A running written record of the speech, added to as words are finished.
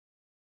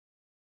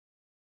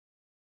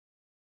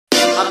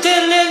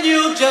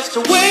just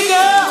to wake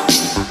up.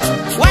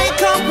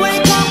 Wake up,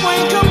 wake up,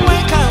 wake up,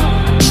 wake up.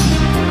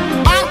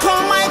 Michael,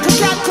 Michael,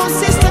 got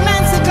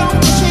consistency, come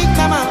to shake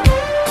them up.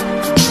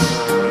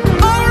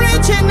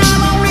 Original,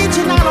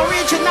 original,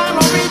 original,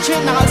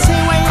 original, say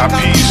wake up.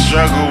 I be you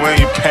struggle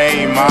when you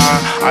pain, ma.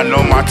 I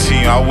know my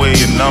team, I wear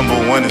your number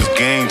when it's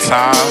game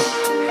time.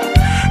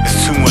 It's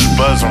too much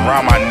buzz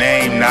around my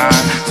name now.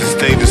 To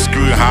stay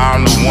discreet, how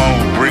I'm the one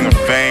who bring a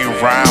fame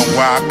round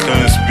where I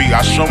couldn't speak.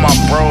 I show my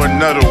bro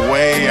another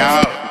way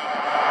out.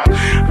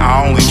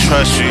 I only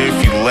trust you if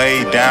you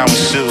lay down when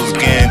shit was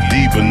getting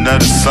deep.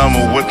 Another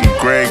summer whipping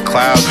gray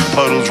clouds,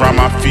 puddles around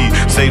my feet.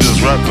 Say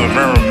disruptive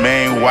and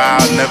remain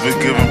wild, never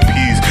giving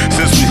peace.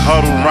 Since we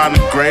huddle around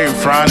the grave,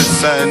 trying to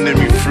something in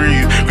me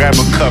freeze. Grab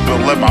a cup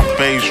and let my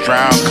face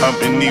drown,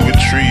 company with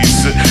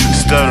trees.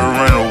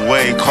 Stuttering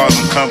away,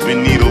 causing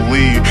company to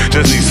leave.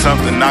 Just need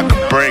something I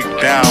could break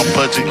down,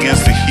 punch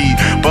against the heat.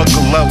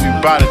 Buckle up, we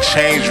bout to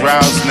change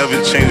routes, never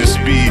change the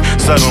speed.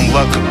 Sudden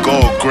luck could go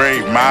a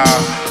great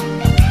mile.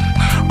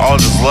 All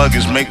this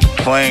luggage make the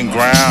plane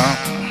ground.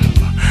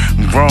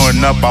 Growing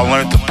up, I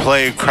learned to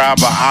play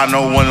crowd, but I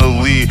know when to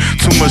leave.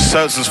 Too much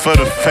substance for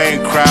the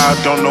faint crowd,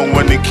 don't know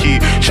when to keep.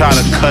 Try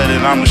to cut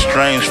it, I'm a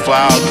strange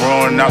flower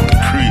growing out the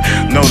creek.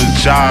 Know the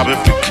job, if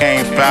it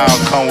came foul,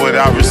 come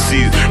without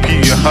receipts.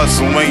 Keep your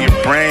hustle when your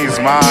brain's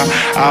mine.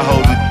 I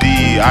hold the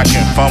D, I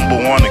can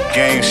fumble on a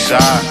game shot.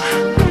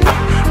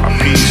 I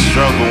be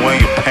struggle when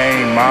your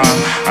pain mine.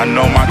 I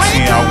know my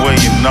team, I wear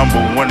your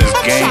number when it's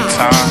game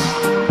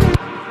time.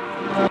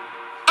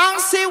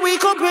 Say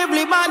wake up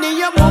everybody,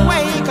 you will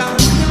wake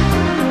up.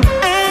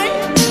 Hey,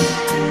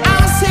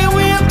 I say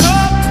wake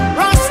up,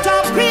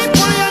 Rasta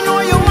people, you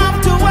know you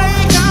have to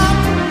wake up.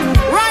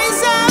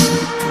 Rise up,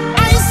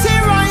 I say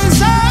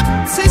rise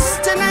up.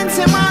 Sister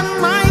Nancy man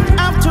might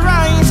have to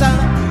rise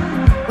up.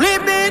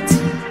 Live it,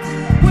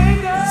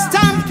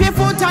 stamp your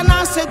foot and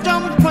I say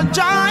jump for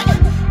joy.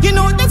 You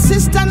know that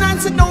Sister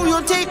Nancy, don't you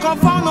take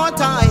off on no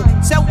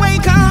time. Say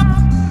wake up,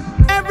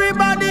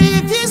 everybody,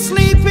 if you're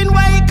sleeping,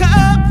 wake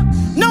up.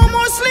 No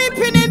more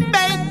sleeping in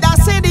bed. I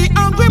say the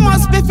hungry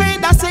must be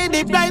fed. I say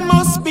the blind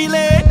must be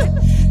led.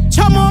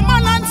 Chamo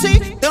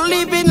Manansi, the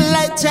living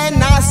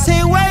legend. I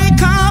say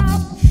wake up,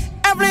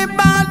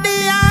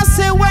 everybody. I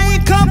say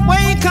wake up,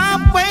 wake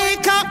up,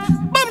 wake up.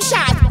 Boom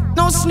shot.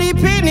 No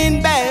sleeping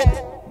in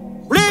bed.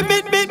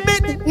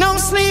 Bit, no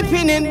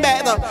sleeping in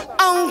bed.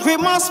 Hungry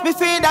must be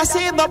fed. I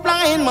say the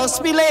blind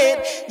must be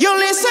led. You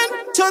listen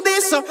to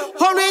this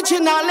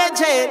original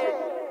legend.